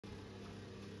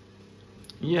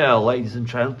Yeah, ladies and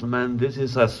gentlemen, this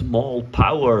is a small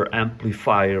power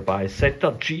amplifier by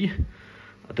ZETAGI,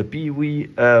 the BV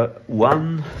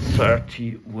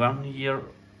 131 year,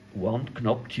 one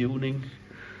knob tuning,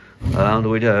 and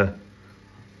with a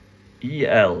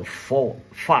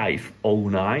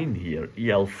EL509 here,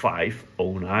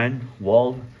 EL509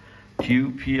 valve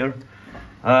tube here.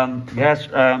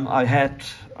 I had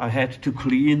to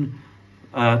clean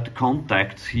the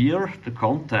contacts here, the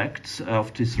contacts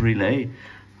of this relay,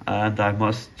 and I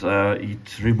must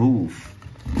remove.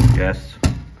 Yes,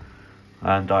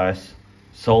 and I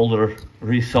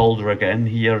resolder again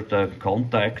here the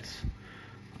contacts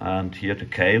and here the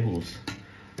cables,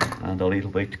 and a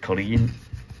little bit clean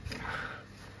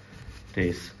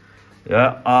this.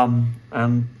 Yeah,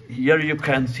 and here you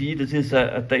can see this is an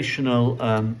additional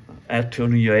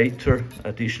attenuator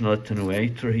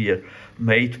here,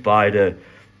 made by the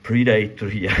Predator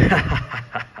here.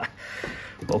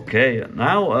 Okay,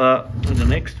 now in the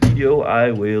next video I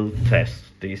will test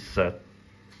this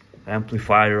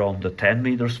amplifier on the 10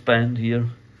 meter span here.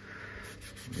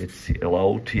 It's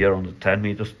allowed here on the 10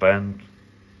 meter span,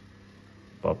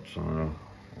 but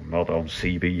not on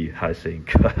CB, I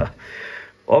think.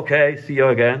 Okay, see you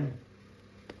again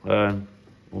on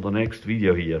the next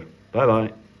video here. Bye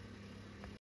bye.